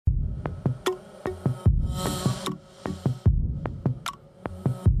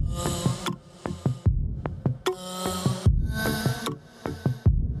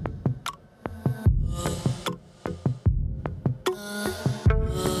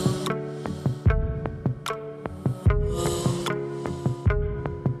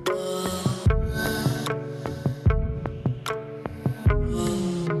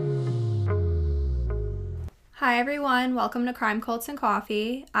everyone, welcome to Crime Cults and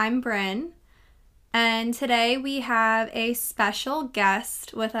Coffee. I'm Bryn, and today we have a special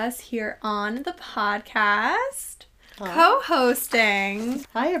guest with us here on the podcast, co-hosting.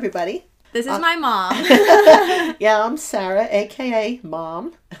 Hi, everybody. This is my mom. Yeah, I'm Sarah, aka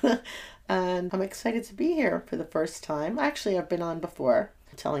Mom, and I'm excited to be here for the first time. Actually, I've been on before,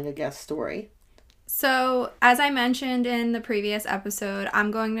 telling a guest story. So, as I mentioned in the previous episode,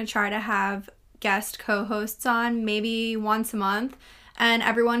 I'm going to try to have guest co-hosts on maybe once a month, and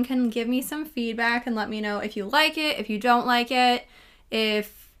everyone can give me some feedback and let me know if you like it, if you don't like it,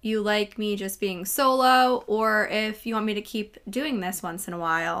 if you like me just being solo, or if you want me to keep doing this once in a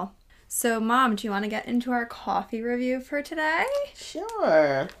while. So, Mom, do you want to get into our coffee review for today?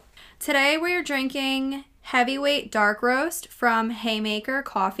 Sure. Today we're drinking Heavyweight Dark Roast from Haymaker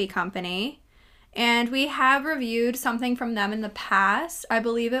Coffee Company. And we have reviewed something from them in the past. I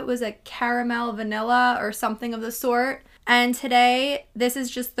believe it was a caramel vanilla or something of the sort. And today, this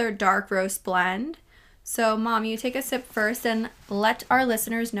is just their dark roast blend. So, Mom, you take a sip first and let our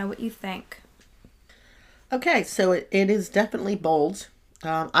listeners know what you think. Okay, so it is definitely bold.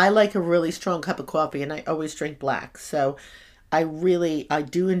 I like a really strong cup of coffee, and I always drink black. So I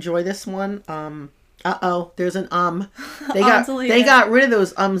do enjoy this one. There's an They got rid of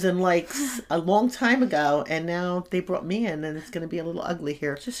those ums and likes a long time ago, and now they brought me in, and it's going to be a little ugly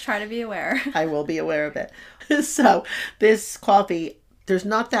here. Just try to be aware. I will be aware of it. So this coffee, there's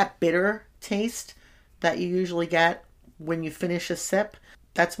not that bitter taste that you usually get when you finish a sip.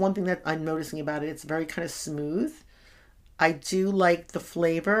 That's one thing that I'm noticing about it. It's very kind of smooth. I do like the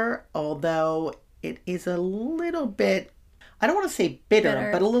flavor, although it is a little bit, I don't want to say bitter,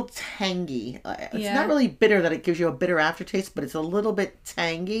 but a little tangy. It's not really bitter that it gives you a bitter aftertaste, but it's a little bit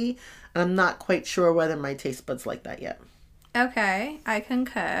tangy. And I'm not quite sure whether my taste buds like that yet. Okay, I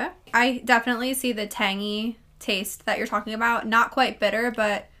concur. I definitely see the tangy taste that you're talking about. Not quite bitter,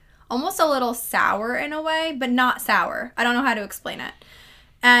 but almost a little sour in a way, but not sour. I don't know how to explain it.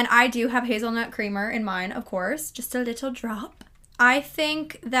 And I do have hazelnut creamer in mine, of course, just a little drop. I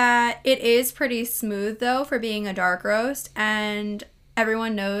think that it is pretty smooth, though, for being a dark roast. And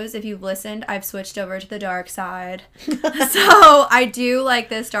everyone knows, if you've listened, I've switched over to the dark side. So I do like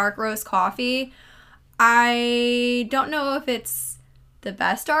this dark roast coffee. I don't know if it's the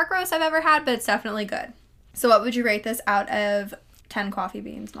best dark roast I've ever had, but it's definitely good. So what would you rate this out of 10 coffee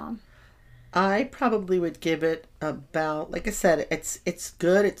beans, Mom? I probably would give it about, like I said, it's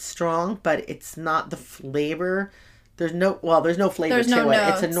good, it's strong, but it's not the flavor. There's no flavor to it.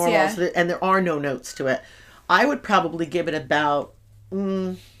 It's a normal, and there are no notes to it. I would probably give it about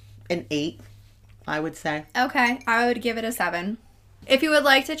an 8, I would say. Okay, I would give it a 7. If you would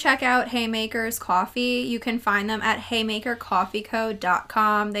like to check out Haymaker's coffee, you can find them at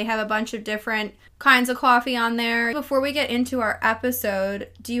haymakercoffeeco.com. They have a bunch of different kinds of coffee on there. Before we get into our episode,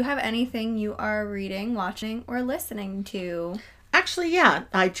 do you have anything you are reading, watching, or listening to? Actually, yeah.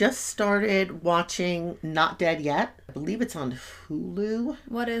 I just started watching Not Dead Yet. I believe it's on Hulu.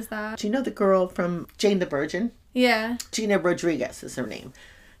 What is that? Do you know the girl from Jane the Virgin? Yeah. Gina Rodriguez is her name.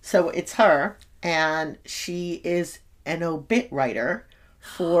 So it's her, and she is an obit writer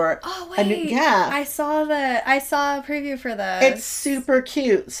for... Oh, wait. I saw a preview for this. It's super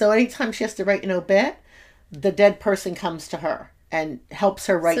cute. So anytime she has to write an obit, the dead person comes to her and helps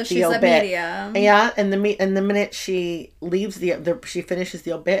her write the obit. So she's a medium. Yeah, and the minute she leaves she finishes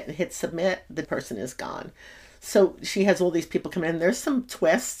the obit and hits submit, the person is gone. So she has all these people come in. There's some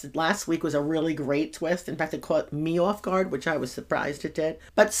twists. Last week was a really great twist. In fact, it caught me off guard, which I was surprised it did.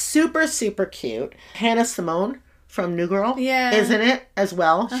 But super, super cute. Hannah Simone from New Girl is in it as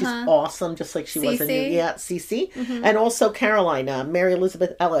well. She's awesome, just like she was in Cece. Mm-hmm. And also Carolina, Mary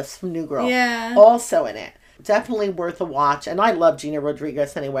Elizabeth Ellis from New Girl. Yeah. Also in it. Definitely worth a watch. And I love Gina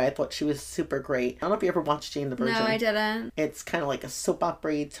Rodriguez anyway. I thought she was super great. I don't know if you ever watched Jane the Virgin. No, I didn't. It's kind of like a soap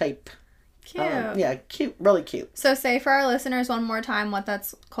opera type. Cute. Cute. Really cute. So say for our listeners one more time what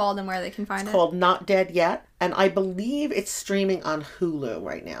that's called and where they can find it. It's called Not Dead Yet. And I believe it's streaming on Hulu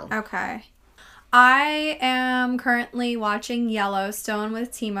right now. Okay. I am currently watching Yellowstone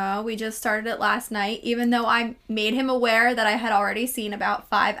with Timo. We just started it last night, even though I made him aware that I had already seen about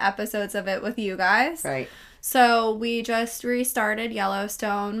 5 episodes of it with you guys. Right. So we just restarted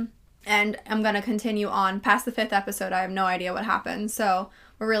Yellowstone, and I'm going to continue on past the 5th episode. I have no idea what happened, so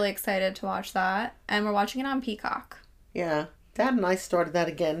we're really excited to watch that, and we're watching it on Peacock. Yeah. Dad and I started that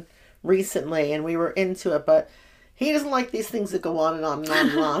again recently, and we were into it, but He doesn't like these things that go on and on and on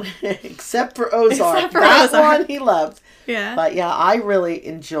and on, except for Ozark. That one he loved. Yeah. But yeah, I really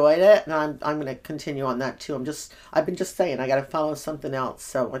enjoyed it, and I'm going to continue on that too. I've been just saying I got to follow something else,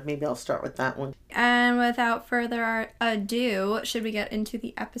 so maybe I'll start with that one. And without further ado, should we get into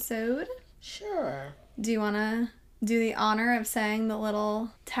the episode? Sure. Do you want to do the honor of saying the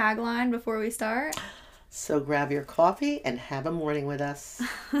little tagline before we start? So grab your coffee and have a morning with us.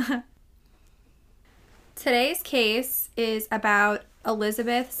 Today's case is about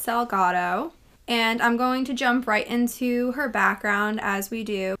Elizabeth Salgado, and I'm going to jump right into her background as we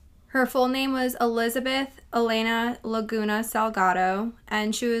do. Her full name was Elizabeth Elena Laguna Salgado,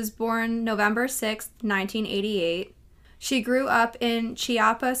 and she was born November 6, 1988. She grew up in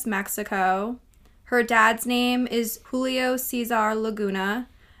Chiapas, Mexico. Her dad's name is Julio Cesar Laguna,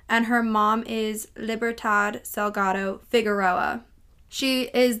 and her mom is Libertad Salgado Figueroa. She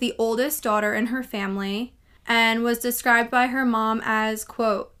is the oldest daughter in her family and was described by her mom as,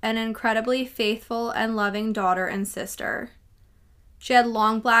 quote, an incredibly faithful and loving daughter and sister. She had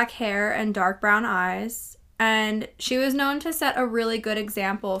long black hair and dark brown eyes, and she was known to set a really good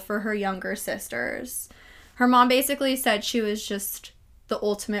example for her younger sisters. Her mom basically said she was just the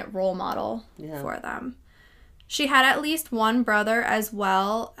ultimate role model for them. She had at least one brother as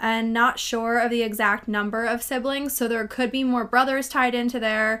well, and not sure of the exact number of siblings, so there could be more brothers tied into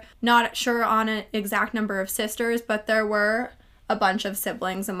there. Not sure on an exact number of sisters, but there were a bunch of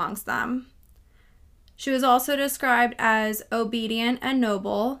siblings amongst them. She was also described as obedient and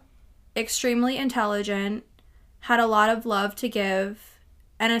noble, extremely intelligent, had a lot of love to give,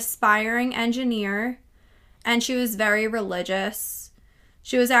 an aspiring engineer, and she was very religious.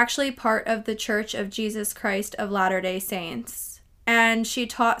 She was actually part of the Church of Jesus Christ of Latter-day Saints, and she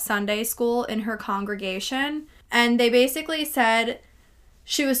taught Sunday school in her congregation, and they basically said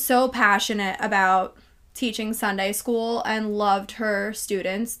she was so passionate about teaching Sunday school and loved her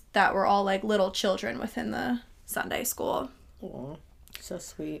students that were all like little children within the Sunday school. Aw, so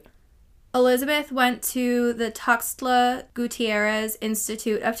sweet. Elizabeth went to the Tuxtla Gutierrez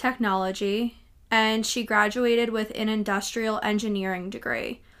Institute of Technology, and she graduated with an industrial engineering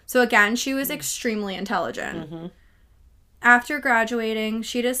degree. So again, she was extremely intelligent. Mm-hmm. After graduating,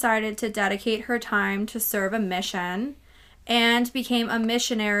 she decided to dedicate her time to serve a mission and became a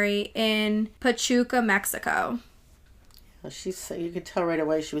missionary in Pachuca, Mexico. You could tell right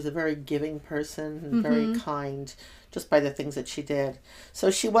away she was a very giving person and very kind, just by the things that she did.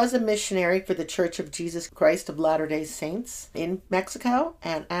 So she was a missionary for the Church of Jesus Christ of Latter-day Saints in Mexico,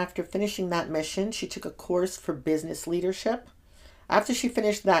 and after finishing that mission, she took a course for business leadership. After she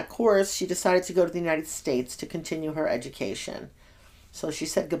finished that course, she decided to go to the United States to continue her education. So she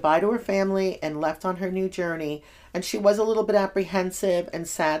said goodbye to her family and left on her new journey, and she was a little bit apprehensive and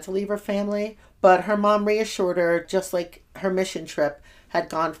sad to leave her family, but her mom reassured her, just like her mission trip had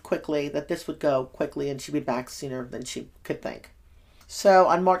gone quickly, that this would go quickly and she'd be back sooner than she could think. So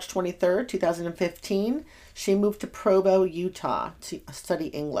on March 23rd, 2015, she moved to Provo, Utah to study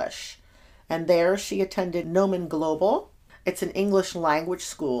English. And there she attended Nomen Global. It's an English language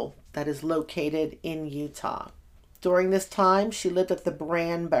school that is located in Utah. During this time, she lived at the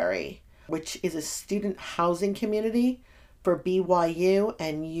Branbury, which is a student housing community for BYU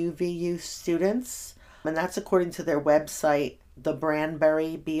and UVU students. And that's according to their website, the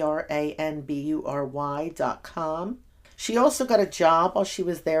Branbury, BRANBURY.com. She also got a job while she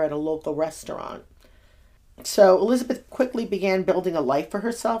was there at a local restaurant. So Elizabeth quickly began building a life for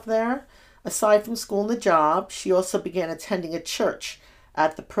herself there. Aside from school and the job, she also began attending a church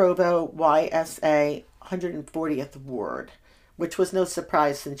at the Provo YSA 140th Ward, which was no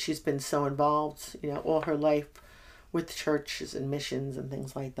surprise since she's been so involved, all her life with churches and missions and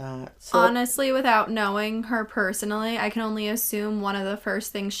things like that. So, honestly, without knowing her personally, I can only assume one of the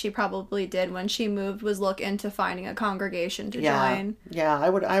first things she probably did when she moved was look into finding a congregation to join. Yeah, I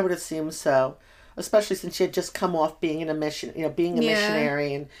would assume so. Especially since she had just come off being in a mission, being a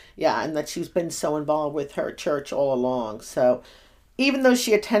missionary, and that she's been so involved with her church all along. So even though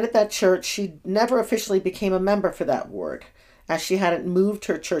she attended that church, she never officially became a member for that ward, as she hadn't moved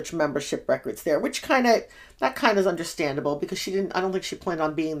her church membership records there, which kind of is understandable, because I don't think she planned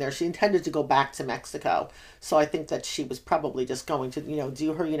on being there. She intended to go back to Mexico. So I think that she was probably just going to,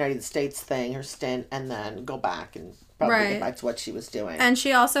 do her United States thing, her stint, and then go back and probably get back to what she was doing. And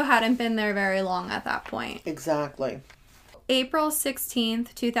she also hadn't been there very long at that point. Exactly. April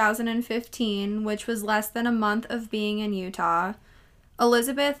 16th, 2015, which was less than a month of being in Utah,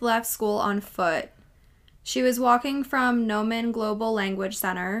 Elizabeth left school on foot. She was walking from Nomen Global Language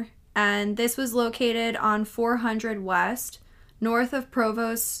Center, and this was located on 400 West, north of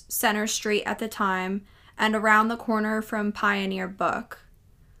Provo's Center Street at the time, and around the corner from Pioneer Book.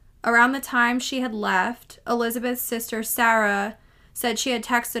 Around the time she had left, Elizabeth's sister Sarah said she had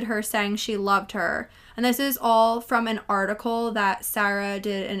texted her saying she loved her. And this is all from an article that Sarah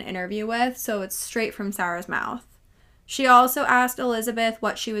did an interview with, so it's straight from Sarah's mouth. She also asked Elizabeth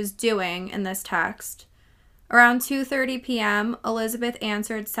what she was doing in this text. Around 2:30 p.m., Elizabeth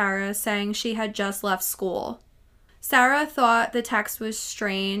answered Sarah saying she had just left school. Sarah thought the text was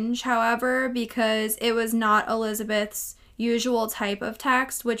strange, however, because it was not Elizabeth's usual type of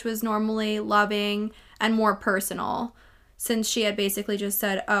text, which was normally loving and more personal, since she had basically just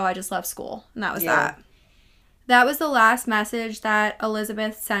said, oh, I just left school, and that was that. That was the last message that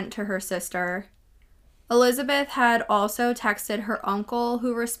Elizabeth sent to her sister. Elizabeth had also texted her uncle,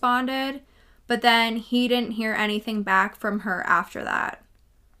 who responded, but then he didn't hear anything back from her after that.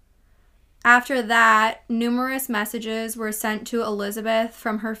 After that, numerous messages were sent to Elizabeth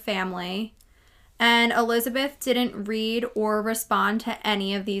from her family, and Elizabeth didn't read or respond to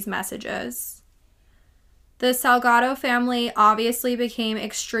any of these messages. The Salgado family obviously became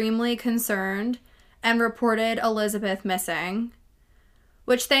extremely concerned and reported Elizabeth missing,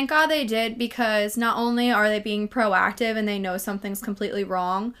 which thank God they did, because not only are they being proactive and they know something's completely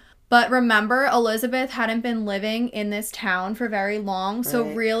wrong, but remember, Elizabeth hadn't been living in this town for very long, right. So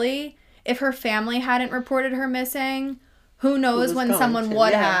really, if her family hadn't reported her missing, who knows when someone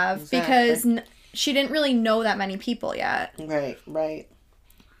would have, exactly. Because she didn't really know that many people yet. Right.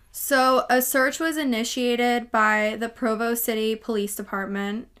 So a search was initiated by the Provo City Police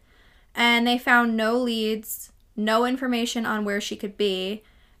Department, and they found no leads, no information on where she could be,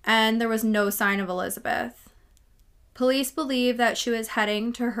 and there was no sign of Elizabeth. Police believe that she was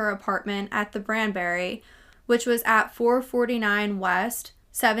heading to her apartment at the Branberry, which was at 449 West,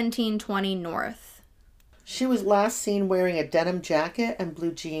 1720 North. She was last seen wearing a denim jacket and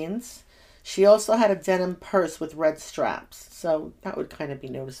blue jeans. She also had a denim purse with red straps, so that would kind of be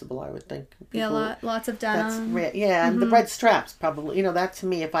noticeable, I would think. Lots of denim. And the red straps probably, that to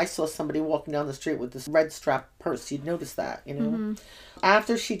me, if I saw somebody walking down the street with this red strap purse, you'd notice that,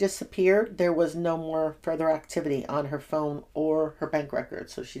 After she disappeared, there was no more further activity on her phone or her bank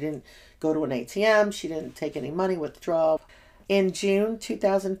records, so she didn't go to an ATM, she didn't take any money withdrawal. In June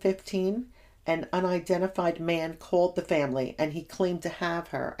 2015, an unidentified man called the family, and he claimed to have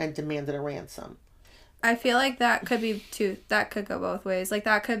her and demanded a ransom. I feel like that could be that could go both ways. Like,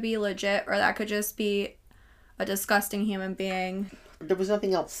 that could be legit, or that could just be a disgusting human being. There was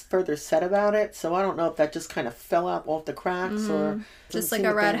nothing else further said about it, so I don't know if that just kind of fell out off the cracks or just like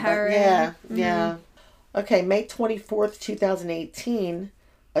a red herring. Yeah. Okay, May 24th, 2018,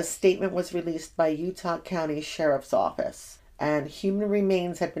 a statement was released by Utah County Sheriff's Office, and human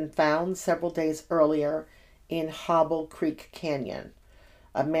remains had been found several days earlier in Hobble Creek Canyon.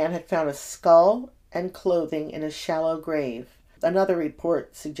 A man had found a skull and clothing in a shallow grave. Another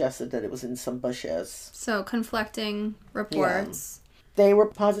report suggested that it was in some bushes. So, conflicting reports. Yeah. They were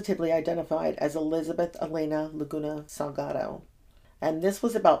positively identified as Elizabeth Elena Laguna Salgado. And this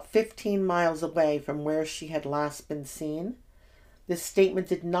was about 15 miles away from where she had last been seen. This statement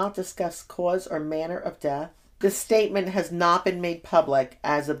did not discuss cause or manner of death. This statement has not been made public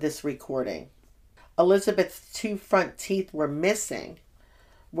as of this recording. Elizabeth's 2 front teeth were missing,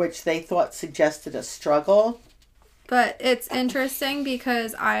 which they thought suggested a struggle. But it's interesting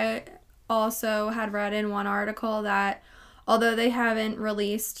because I also had read in one article that although they haven't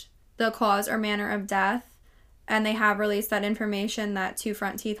released the cause or manner of death, and they have released that information that 2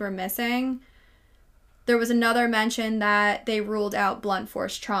 front teeth were missing, there was another mention that they ruled out blunt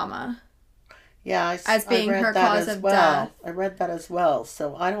force trauma. Yeah, as being her cause of death. I read that as well.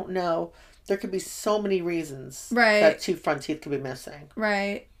 So I don't know. There could be so many reasons right. that 2 front teeth could be missing.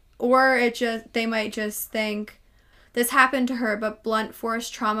 Right. Or they might just think this happened to her, but blunt force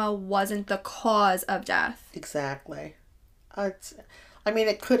trauma wasn't the cause of death. Exactly. It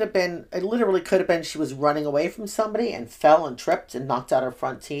literally could have been she was running away from somebody and fell and tripped and knocked out her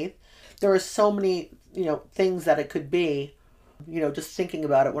front teeth. There are so many, things that it could be. Just thinking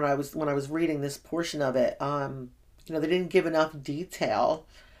about it when I was reading this portion of it, they didn't give enough detail,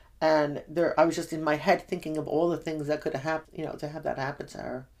 and I was just in my head thinking of all the things that could have happened, to have that happen to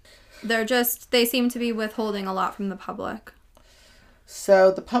her. They seem to be withholding a lot from the public.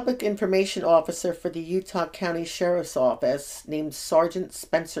 So the public information officer for the Utah County Sheriff's Office, named Sergeant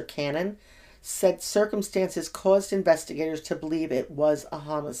Spencer Cannon, said circumstances caused investigators to believe it was a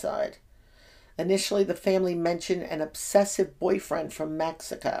homicide. Initially, the family mentioned an obsessive boyfriend from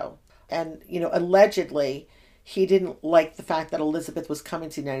Mexico. And, allegedly, he didn't like the fact that Elizabeth was coming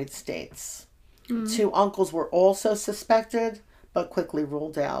to the United States. 2 uncles were also suspected, but quickly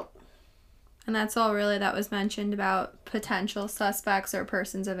ruled out. And that's all really that was mentioned about potential suspects or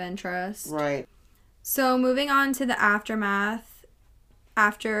persons of interest. Right. So moving on to the aftermath,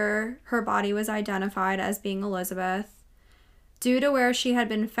 after her body was identified as being Elizabeth, due to where she had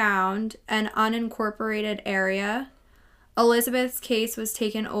been found, an unincorporated area, Elizabeth's case was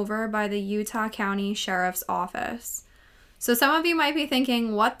taken over by the Utah County Sheriff's Office. So some of you might be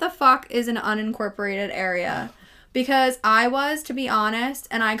thinking, what the fuck is an unincorporated area? Because I was, to be honest,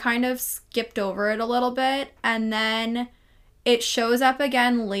 and I kind of skipped over it a little bit, and then it shows up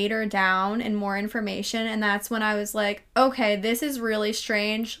again later down in more information, and that's when I was like, okay, this is really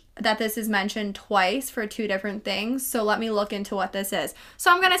strange that this is mentioned twice for two different things, so let me look into what this is.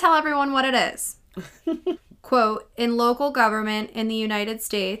 So I'm going to tell everyone what it is. Quote, in local government in the United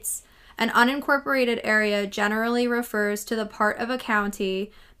States, an unincorporated area generally refers to the part of a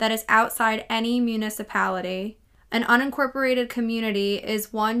county that is outside any municipality. An unincorporated community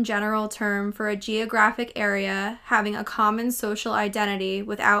is one general term for a geographic area having a common social identity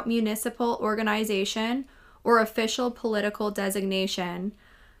without municipal organization or official political designation.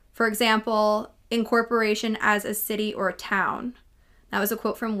 For example, incorporation as a city or town. That was a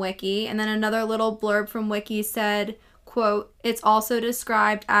quote from Wiki. And then another little blurb from Wiki said, quote, it's also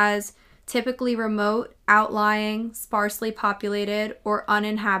described as typically remote, outlying, sparsely populated, or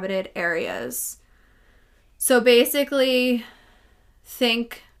uninhabited areas. So basically,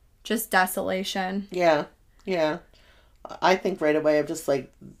 think just desolation. Yeah, yeah. I think right away of just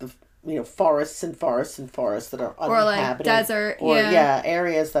like the forests and forests and forests that are uninhabited. Or like desert, or, yeah,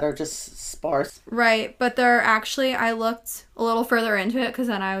 areas that are just sparse. Right, but there are actually, I looked a little further into it because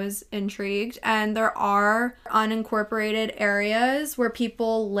then I was intrigued, and there are unincorporated areas where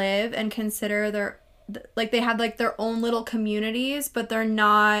people live and consider they have like their own little communities, but they're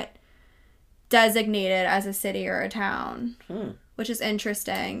not designated as a city or a town, which is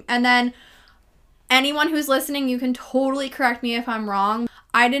interesting. And then anyone who's listening, you can totally correct me if I'm wrong.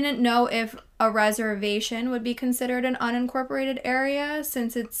 I didn't know if a reservation would be considered an unincorporated area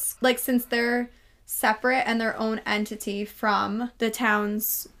since they're separate and their own entity from the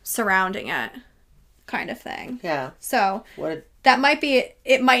towns surrounding it, kind of thing. Yeah. So that might be,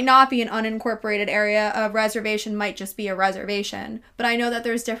 it might not be an unincorporated area. A reservation might just be a reservation. But I know that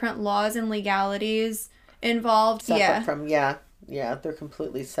there's different laws and legalities involved. Separate from, they're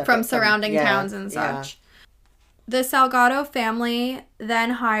completely separate. From surrounding towns and such. The Salgado family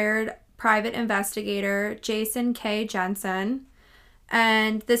then hired private investigator Jason K. Jensen.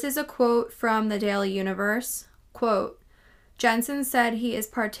 And this is a quote from the Daily Universe. Quote, Jensen said he is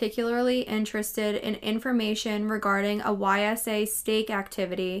particularly interested in information regarding a YSA stake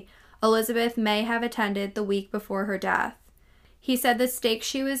activity Elizabeth may have attended the week before her death. He said the stake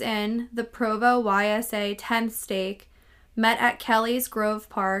she was in, the Provo YSA 10th stake, met at Kelly's Grove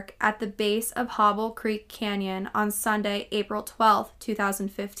Park at the base of Hobble Creek Canyon on Sunday, April 12,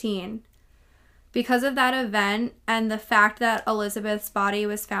 2015. Because of that event and the fact that Elizabeth's body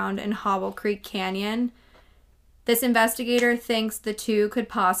was found in Hobble Creek Canyon, this investigator thinks the two could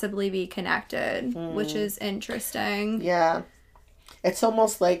possibly be connected, which is interesting. Yeah. It's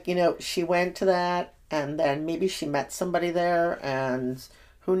almost like, she went to that and then maybe she met somebody there and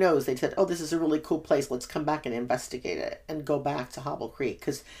who knows, they said, oh, this is a really cool place. Let's come back and investigate it and go back to Hobble Creek.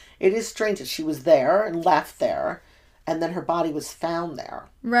 Because it is strange that she was there and left there and then her body was found there.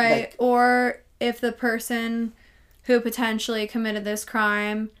 Right. Or if the person who potentially committed this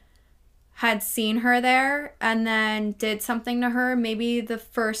crime had seen her there and then did something to her, maybe the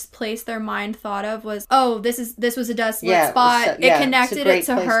first place their mind thought of was, oh, this was a desolate spot. It connected it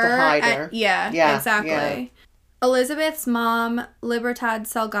to her. Yeah, exactly. Yeah. Elizabeth's mom, Libertad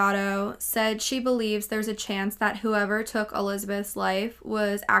Salgado, said she believes there's a chance that whoever took Elizabeth's life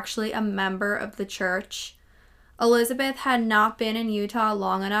was actually a member of the church. Elizabeth had not been in Utah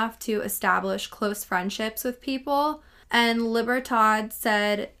long enough to establish close friendships with people, and Libertad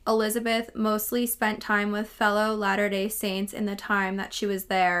said Elizabeth mostly spent time with fellow Latter-day Saints in the time that she was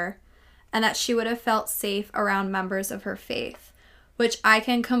there, and that she would have felt safe around members of her faith, which I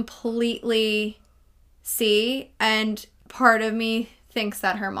can completely see, and part of me thinks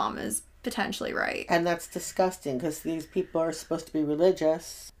that her mom is potentially right. And that's disgusting because these people are supposed to be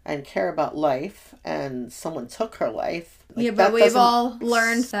religious and care about life, and someone took her life. But we've all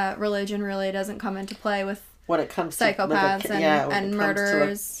learned that religion really doesn't come into play with when it comes to psychopaths and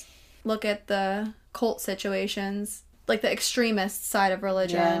murderers. Look at the cult situations, like the extremist side of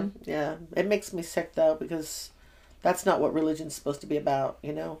religion. Yeah. It makes me sick though, because that's not what religion's supposed to be about,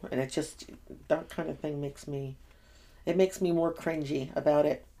 and it just, that kind of thing makes me more cringy about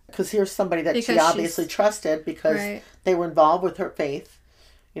it. Because here's somebody that she obviously trusted because they were involved with her faith,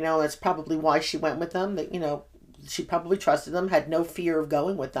 You know, that's probably why she went with them. That, you know, she probably trusted them, had no fear of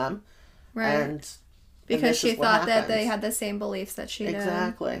going with them. Right. And because she thought that they had the same beliefs that she did.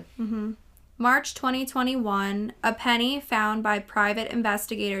 Exactly. Mm-hmm. March 2021, a penny found by private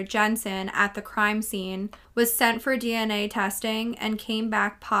investigator Jensen at the crime scene was sent for DNA testing and came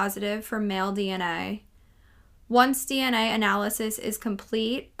back positive for male DNA. Once DNA analysis is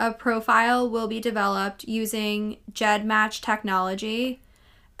complete, a profile will be developed using GEDmatch technology,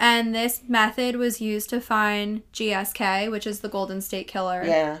 and this method was used to find GSK, which is the Golden State Killer.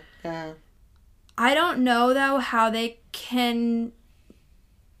 Yeah. I don't know, though, how they can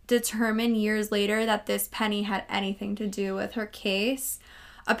determine years later that this penny had anything to do with her case.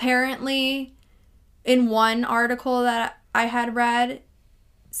 Apparently, in one article that I had read,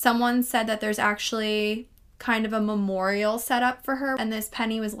 someone said that there's actually kind of a memorial set up for her, and this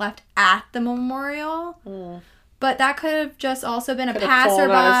penny was left at the memorial. But that could have just also been a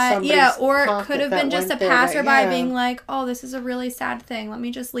passerby. Yeah, or it could have been just a passerby being like, oh, this is a really sad thing. Let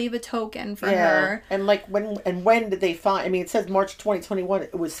me just leave a token for her. And like when did they find, I mean, it says March 2021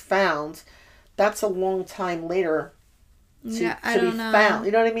 it was found. That's a long time later to be found.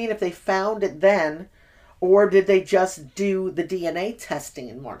 You know what I mean? If they found it then, or did they just do the DNA testing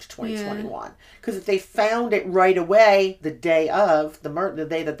in March 2021? Because if they found it right away, the day of the murder, the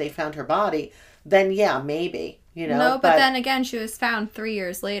day that they found her body, then maybe. You know, no, but then again, she was found 3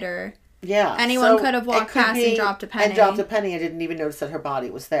 years later. Yeah. Anyone could have walked past and dropped a penny. And dropped a penny and didn't even notice that her body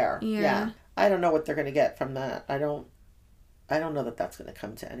was there. Yeah. I don't know what they're going to get from that. I don't know that that's going to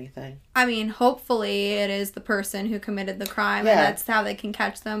come to anything. I mean, hopefully it is the person who committed the crime and that's how they can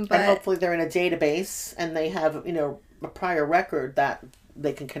catch them. But... And hopefully they're in a database and they have, you know, a prior record that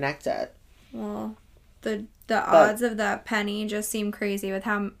they can connect it. Well, the odds of that penny just seem crazy with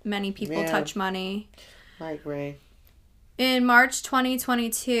how many people touch money. I agree. In March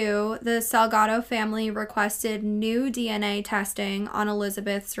 2022, the Salgado family requested new DNA testing on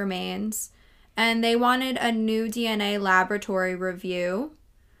Elizabeth's remains, and they wanted a new DNA laboratory review.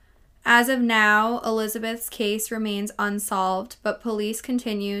 As of now, Elizabeth's case remains unsolved, but police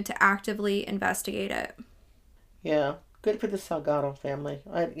continue to actively investigate it. Yeah, good for the Salgado family.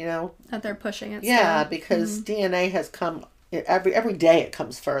 That they're pushing it. Yeah, because DNA has come... Every day it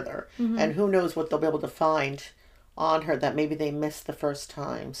comes further. And who knows what they'll be able to find on her that maybe they missed the first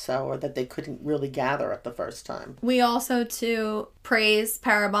time, or that they couldn't really gather at the first time. We also, too, praise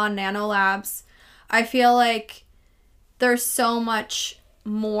Parabon Nanolabs. I feel like there's so much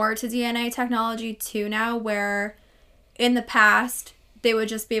more to DNA technology, too, now, where in the past, they would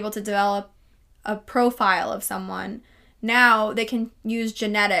just be able to develop a profile of someone. Now they can use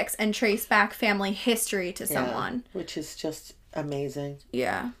genetics and trace back family history to someone. Which is just amazing.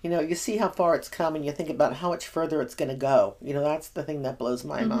 Yeah. You know, you see how far it's come and you think about how much further it's going to go. You know, that's the thing that blows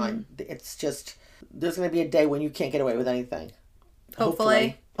my mind. It's just, there's going to be a day when you can't get away with anything.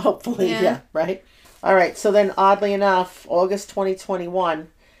 Hopefully, yeah, right? All right, so then oddly enough, August 2021,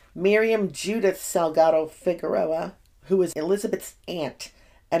 Miriam Judith Salgado Figueroa, who was Elizabeth's aunt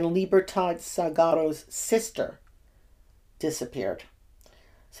and Libertad Salgado's sister, disappeared.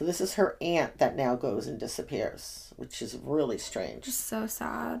 So this is her aunt that now goes and disappears, which is really strange. Just so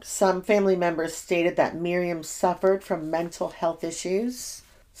sad. Some family members stated that Miriam suffered from mental health issues.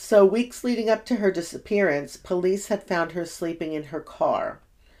 So weeks leading up to her disappearance, police had found her sleeping in her car.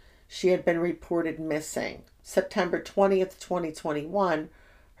 She had been reported missing. September 20th, 2021,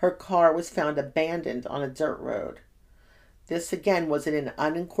 her car was found abandoned on a dirt road. This again was in an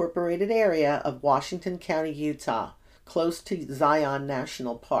unincorporated area of Washington County, Utah, close to Zion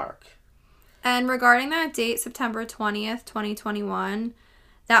National Park. And regarding that date, September 20th, 2021,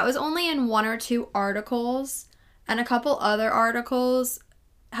 that was only in 1 or 2 articles, and a couple other articles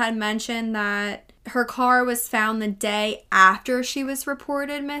had mentioned that her car was found the day after she was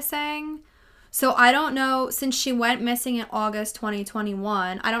reported missing. So I don't know, since she went missing in August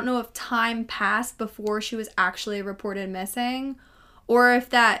 2021, I don't know if time passed before she was actually reported missing, or if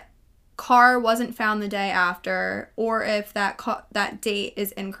that car wasn't found the day after, or if that date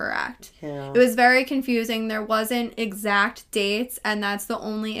is incorrect. Yeah. It was very confusing. There wasn't exact dates, and that's the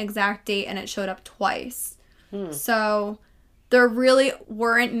only exact date, and it showed up twice. So there really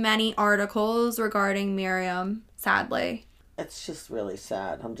weren't many articles regarding Miriam, sadly. It's just really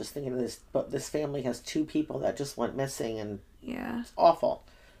sad. I'm just thinking of this, but this family has 2 people that just went missing, and it's awful.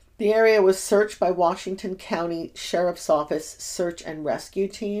 The area was searched by Washington County Sheriff's Office Search and Rescue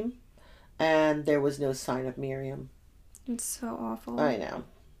Team, and there was no sign of Miriam. It's so awful. I know.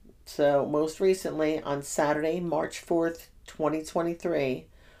 So most recently, on Saturday, March 4th, 2023,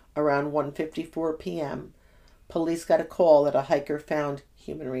 around 1:54 p.m., police got a call that a hiker found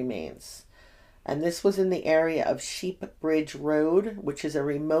human remains. And this was in the area of Sheep Bridge Road, which is a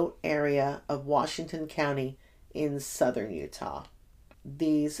remote area of Washington County in southern Utah.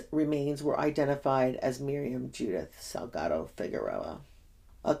 These remains were identified as Miriam Judith Salgado Figueroa.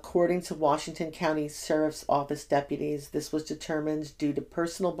 According to Washington County Sheriff's Office deputies, this was determined due to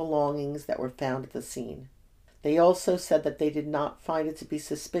personal belongings that were found at the scene. They also said that they did not find it to be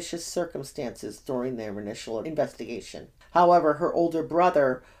suspicious circumstances during their initial investigation. However, her older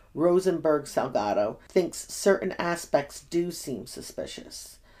brother, Rosenberg Salgado, thinks certain aspects do seem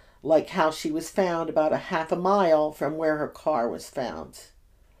suspicious, like how she was found about a half a mile from where her car was found.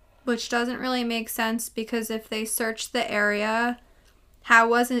 Which doesn't really make sense, because if they searched the area, how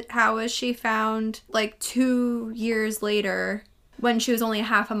was she found like 2 years later when she was only a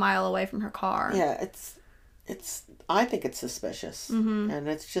half a mile away from her car? Yeah, I think it's suspicious. And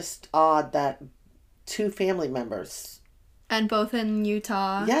it's just odd that two family members, and both in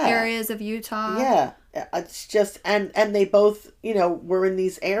Utah, areas of Utah. Yeah, it's just, and they both, were in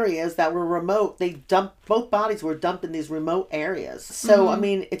these areas that were remote. Both bodies were dumped in these remote areas. So, I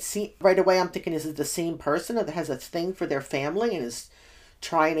mean, right away I'm thinking, is it the same person that has a thing for their family and is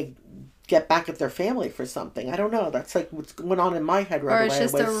trying to get back at their family for something? I don't know. That's like what's going on in my head right away. Or it's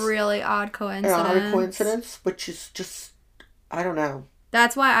just a really odd coincidence. Which is just, I don't know.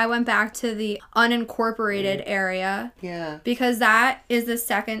 That's why I went back to the unincorporated area. Yeah. Because that is the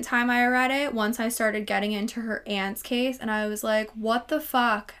second time I read it, once I started getting into her aunt's case. And I was like, what the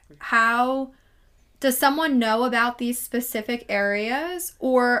fuck? How does someone know about these specific areas?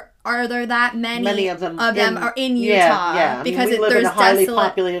 Or are there that many of them are in Utah? Yeah. Because we live in a highly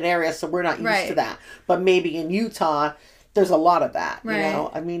populated area, so we're not used to that. But maybe in Utah, there's a lot of that,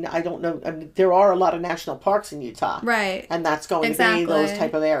 I mean, I don't know. I mean, there are a lot of national parks in Utah. Right. And that's going to be those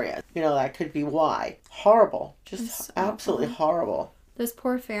type of areas. That could be why. Horrible. Just so absolutely horrible. This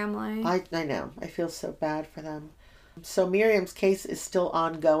poor family. I know. I feel so bad for them. So Miriam's case is still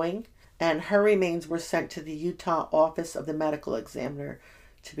ongoing, and her remains were sent to the Utah Office of the Medical Examiner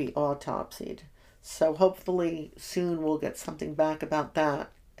to be autopsied. So hopefully soon we'll get something back about that,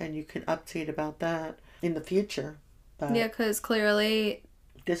 and you can update about that in the future. Yeah, because clearly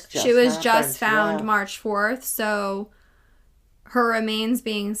she was just found March 4th, so her remains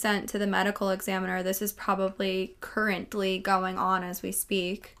being sent to the medical examiner, this is probably currently going on as we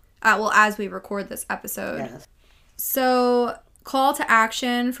speak. As we record this episode. Yes. So, call to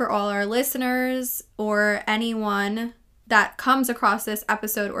action for all our listeners or anyone that comes across this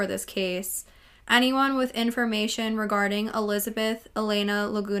episode or this case. Anyone with information regarding Elizabeth Elena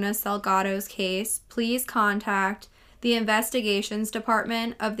Laguna Salgado's case, please contact the Investigations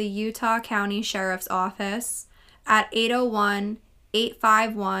Department of the Utah County Sheriff's Office at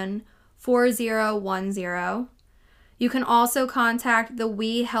 801-851-4010. You can also contact the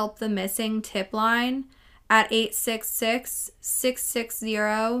We Help the Missing tip line at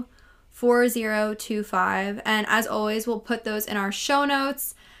 866-660-4025. And as always, we'll put those in our show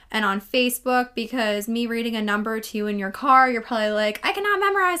notes and on Facebook, because me reading a number to you in your car, you're probably like, I cannot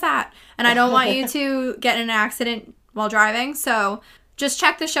memorize that. And I don't want you to get in an accident while driving. So just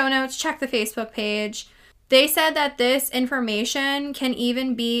check the show notes, check the Facebook page. They said that this information can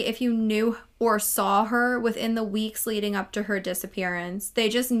even be if you knew or saw her within the weeks leading up to her disappearance. They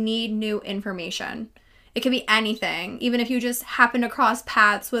just need new information. It could be anything, even if you just happened to cross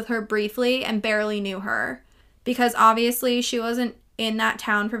paths with her briefly and barely knew her. Because obviously she wasn't in that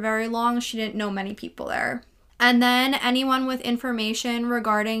town for very long. She didn't know many people there. And then anyone with information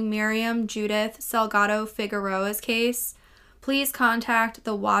regarding Miriam Judith Salgado Figueroa's case, please contact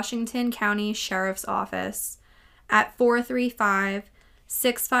the Washington County Sheriff's Office at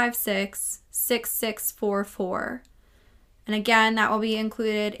 435-656-6644. And again, that will be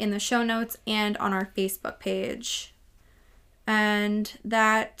included in the show notes and on our Facebook page. And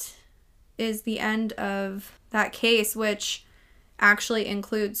that is the end of that case, which actually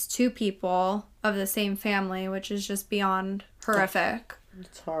includes 2 people of the same family, which is just beyond horrific.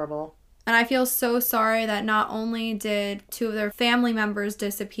 It's horrible. And I feel so sorry that not only did 2 of their family members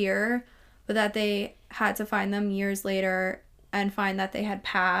disappear, but that they had to find them years later and find that they had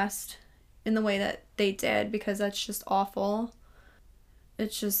passed in the way that they did, because that's just awful.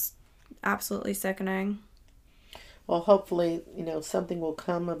 It's just absolutely sickening. Well, hopefully, something will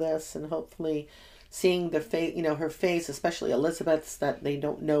come of this, and hopefully seeing the face, her face, especially Elizabeth's, that they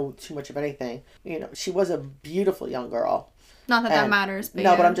don't know too much of anything. She was a beautiful young girl. Not that matters. But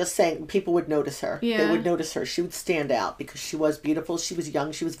but I'm just saying people would notice her. Yeah. They would notice her. She would stand out because she was beautiful. She was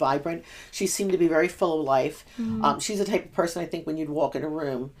young. She was vibrant. She seemed to be very full of life. Mm-hmm. She's the type of person, I think, when you'd walk in a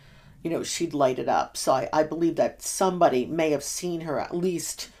room, she'd light it up. So I believe that somebody may have seen her at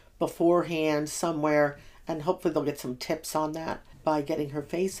least beforehand somewhere, and hopefully they'll get some tips on that by getting her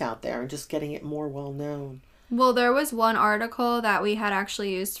face out there and just getting it more well known. Well, there was one article that we had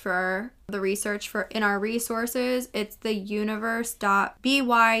actually used for the research in our resources. It's the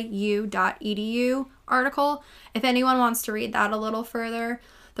universe.byu.edu article. If anyone wants to read that a little further,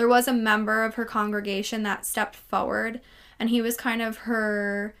 there was a member of her congregation that stepped forward, and he was kind of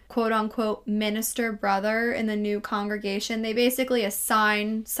her quote-unquote minister brother in the new congregation. They basically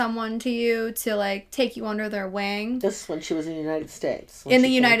assign someone to you to, take you under their wing. This is when she was in the United States. In the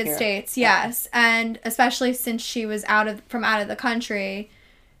United States, yes. And especially since she was out of the country,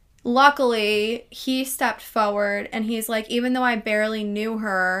 luckily, he stepped forward, and he's like, even though I barely knew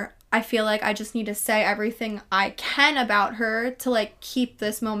her, I feel like I just need to say everything I can about her to, keep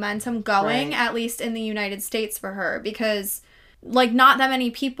this momentum going, at least in the United States for her, because, not that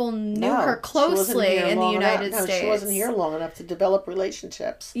many people knew her closely in the United States. No, she wasn't here long enough to develop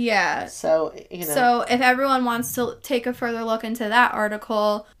relationships. Yeah. So, So, if everyone wants to take a further look into that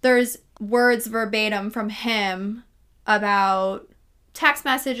article, there's words verbatim from him about text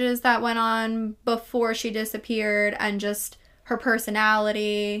messages that went on before she disappeared, and just her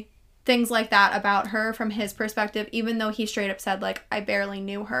personality, things like that about her from his perspective, even though he straight up said, I barely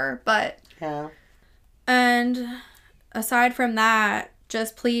knew her. But yeah. And aside from that,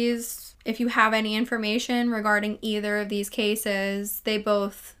 just please, if you have any information regarding either of these cases, they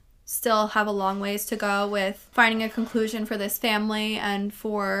both still have a long ways to go with finding a conclusion for this family and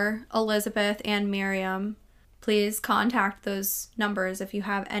for Elizabeth and Miriam. Please contact those numbers if you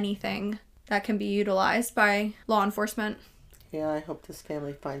have anything that can be utilized by law enforcement. Yeah, I hope this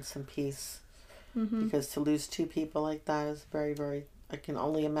family finds some peace. Mm-hmm. Because to lose two people like that is very, very... I can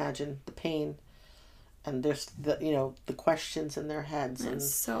only imagine the pain. And there's the questions in their heads.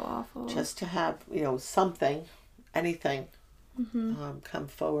 It's so awful. Just to have, something, anything, come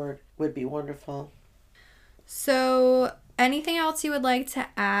forward would be wonderful. So, anything else you would like to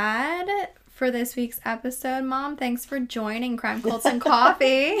add for this week's episode, Mom? Thanks for joining Crime Cults and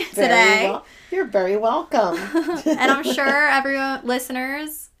Coffee today. You're very welcome. And I'm sure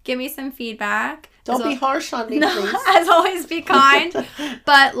listeners, give me some feedback. Don't be harsh on me, please. As always, be kind.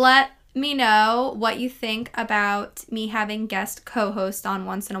 But let me know what you think about me having guest co-host on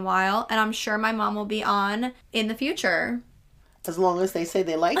once in a while. And I'm sure my mom will be on in the future. As long as they say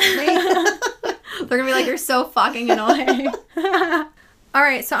they like me. They're going to be like, you're so fucking annoying. All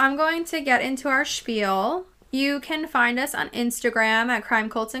right, so I'm going to get into our spiel. You can find us on Instagram at Crime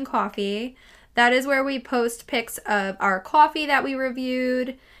Cults and Coffee. That is where we post pics of our coffee that we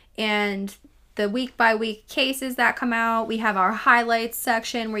reviewed and the week-by-week cases that come out. We have our highlights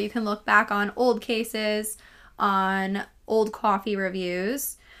section where you can look back on old cases, on old coffee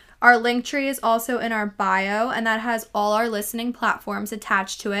reviews. Our link tree is also in our bio, and that has all our listening platforms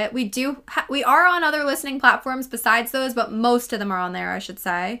attached to it. We are on other listening platforms besides those, but most of them are on there, I should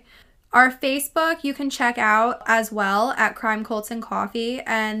say. Our Facebook you can check out as well at Crime Cults and Coffee,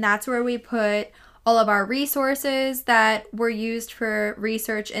 and that's where we put all of our resources that were used for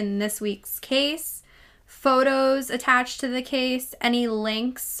research in this week's case, photos attached to the case, any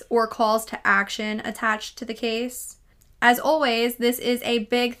links or calls to action attached to the case. As always, this is a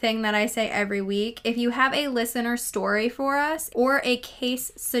big thing that I say every week. If you have a listener story for us or a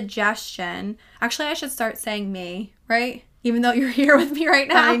case suggestion, actually I should start saying me, right? Even though you're here with me right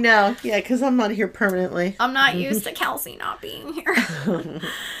now. I know. Yeah, because I'm not here permanently. I'm not used to Kelsey not being here.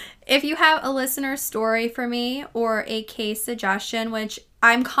 If you have a listener story for me or a case suggestion, which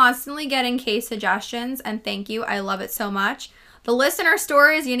I'm constantly getting case suggestions, and thank you, I love it so much. The listener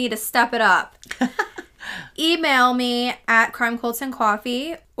stories, you need to step it up. Email me at Crime Cults and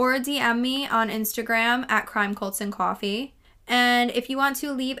Coffee or DM me on Instagram at Crime Cults and Coffee. And if you want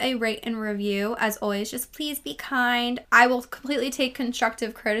to leave a rate and review, as always, just please be kind. I will completely take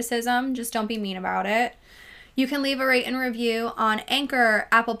constructive criticism. Just don't be mean about it. You can leave a rate and review on Anchor,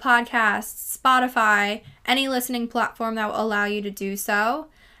 Apple Podcasts, Spotify, any listening platform that will allow you to do so.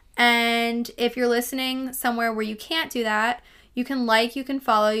 And if you're listening somewhere where you can't do that, you can you can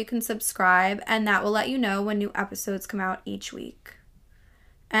follow, you can subscribe, and that will let you know when new episodes come out each week.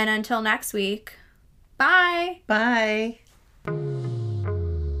 And until next week, bye! Bye!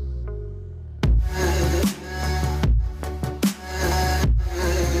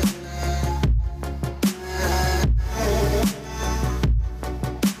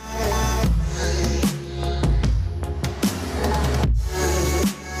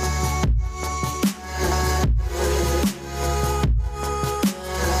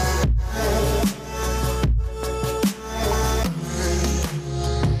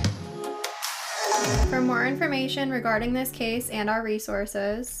 more information regarding this case and our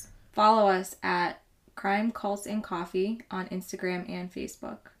resources, follow us at Crime Cults and Coffee on Instagram and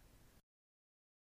Facebook.